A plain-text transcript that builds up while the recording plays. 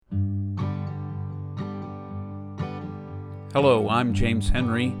Hello, I'm James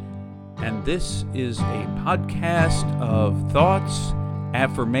Henry, and this is a podcast of thoughts,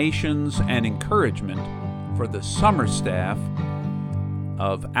 affirmations, and encouragement for the summer staff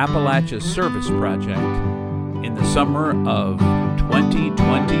of Appalachia Service Project in the summer of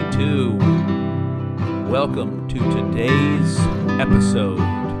 2022. Welcome to today's episode.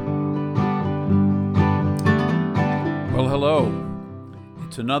 Well, hello.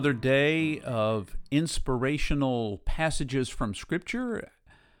 It's another day of inspirational passages from Scripture,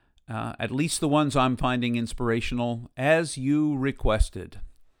 at least the ones I'm finding inspirational, as you requested.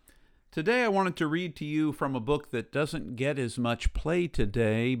 Today I wanted to read to you from a book that doesn't get as much play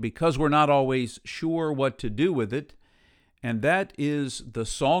today because we're not always sure what to do with it, and that is the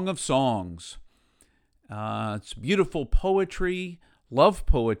Song of Songs. It's beautiful poetry, love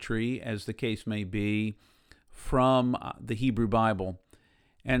poetry, as the case may be, from the Hebrew Bible.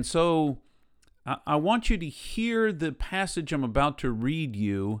 And so I want you to hear the passage I'm about to read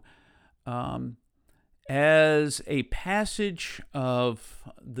you as a passage of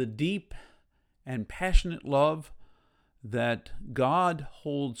the deep and passionate love that God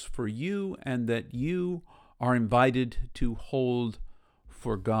holds for you and that you are invited to hold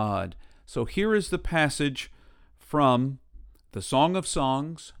for God. So here is the passage from the Song of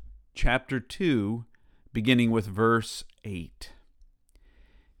Songs, chapter 2, beginning with verse 8.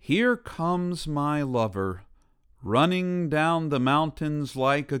 Here comes my lover, running down the mountains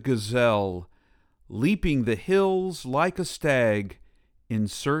like a gazelle, leaping the hills like a stag in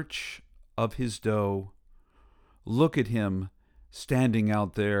search of his doe. Look at him, standing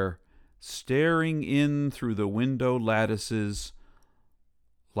out there, staring in through the window lattices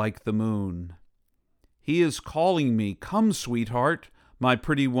like the moon. He is calling me, "Come, sweetheart, my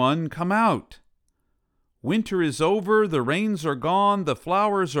pretty one, come out." Winter is over, the rains are gone, the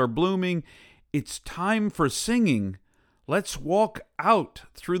flowers are blooming. It's time for singing. Let's walk out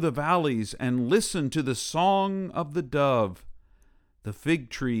through the valleys and listen to the song of the dove. The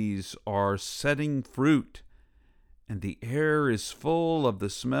fig trees are setting fruit, and the air is full of the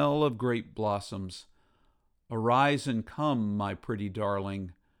smell of grape blossoms. Arise and come, my pretty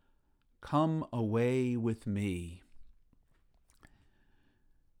darling. Come away with me.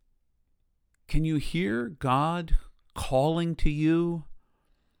 Can you hear God calling to you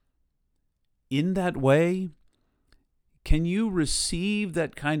in that way? Can you receive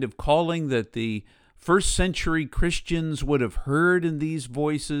that kind of calling that the first century Christians would have heard in these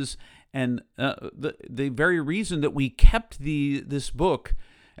voices? And the very reason that we kept this book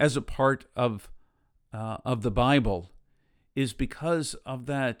as a part of the Bible is because of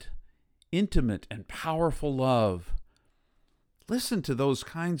that intimate and powerful love. Listen to those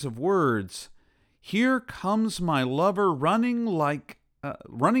kinds of words. Here comes my lover running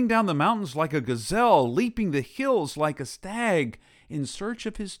down the mountains like a gazelle, leaping the hills like a stag in search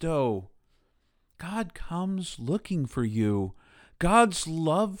of his doe. God comes looking for you. God's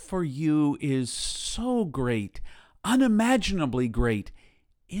love for you is so great, unimaginably great,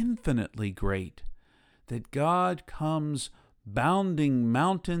 infinitely great, that God comes bounding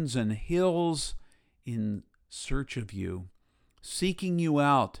mountains and hills in search of you, seeking you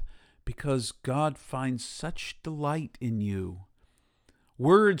out, because God finds such delight in you.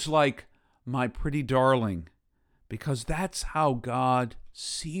 Words like, my pretty darling, because that's how God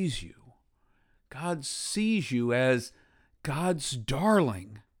sees you. God sees you as God's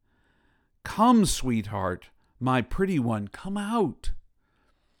darling. Come, sweetheart, my pretty one, come out.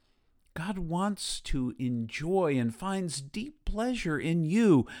 God wants to enjoy and finds deep pleasure in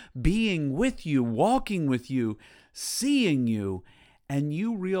you, being with you, walking with you, seeing you, and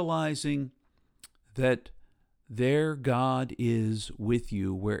you realizing that there God is with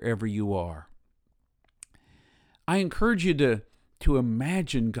you wherever you are. I encourage you to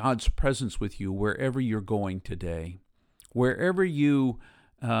imagine God's presence with you wherever you're going today, wherever you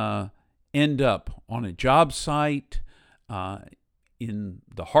end up, on a job site, in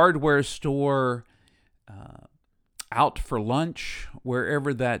the hardware store, out for lunch,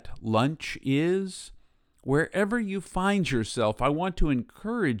 wherever that lunch is. Wherever you find yourself, I want to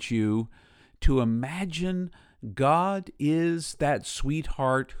encourage you to imagine God is that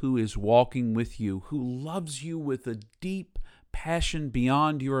sweetheart who is walking with you, who loves you with a deep passion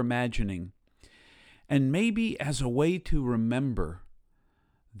beyond your imagining. And maybe as a way to remember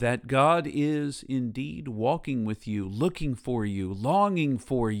that God is indeed walking with you, looking for you, longing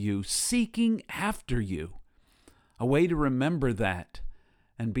for you, seeking after you. A way to remember that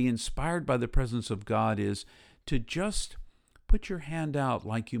and be inspired by the presence of God is to just put your hand out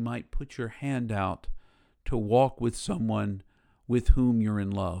like you might put your hand out to walk with someone with whom you're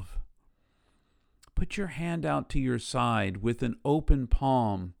in love. put your hand out to your side with an open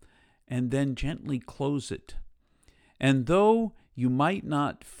palm and then gently close it. And though you might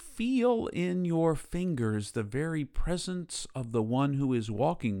not feel in your fingers the very presence of the one who is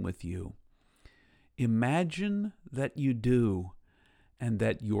walking with you, imagine that you do, and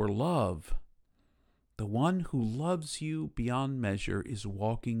that your love, the one who loves you beyond measure, is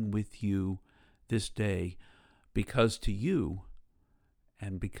walking with you this day, because to you,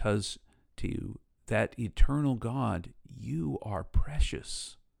 and because to that eternal God, you are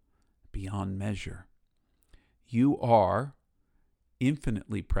precious beyond measure. You are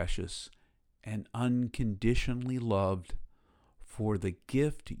infinitely precious and unconditionally loved for the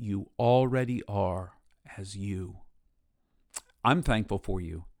gift you already are as you. I'm thankful for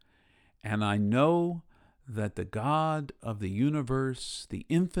you, and I know that the God of the universe, the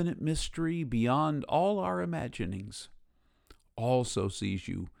infinite mystery beyond all our imaginings, also sees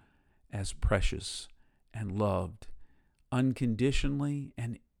you as precious and loved unconditionally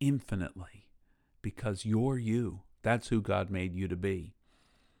and infinitely, because you're you. That's who God made you to be.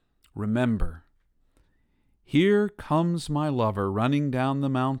 Remember, here comes my lover, running down the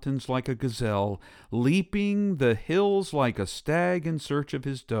mountains like a gazelle, leaping the hills like a stag in search of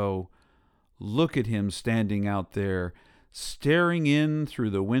his doe. Look at him standing out there, staring in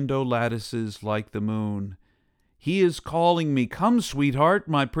through the window lattices like the moon. He is calling me, "Come, sweetheart,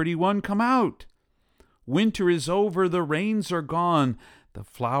 my pretty one, come out. Winter is over, the rains are gone, the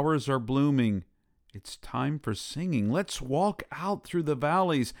flowers are blooming. It's time for singing. Let's walk out through the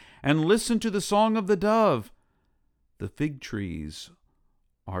valleys and listen to the song of the dove. The fig trees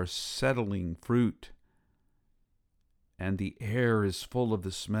are settling fruit, and the air is full of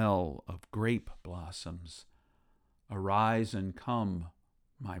the smell of grape blossoms. Arise and come,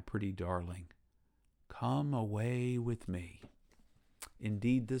 my pretty darling. Come away with me.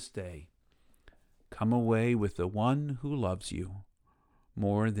 Indeed, this day, come away with the one who loves you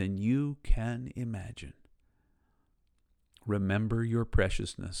more than you can imagine. Remember your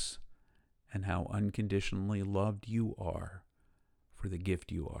preciousness and how unconditionally loved you are for the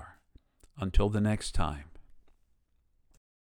gift you are. Until the next time,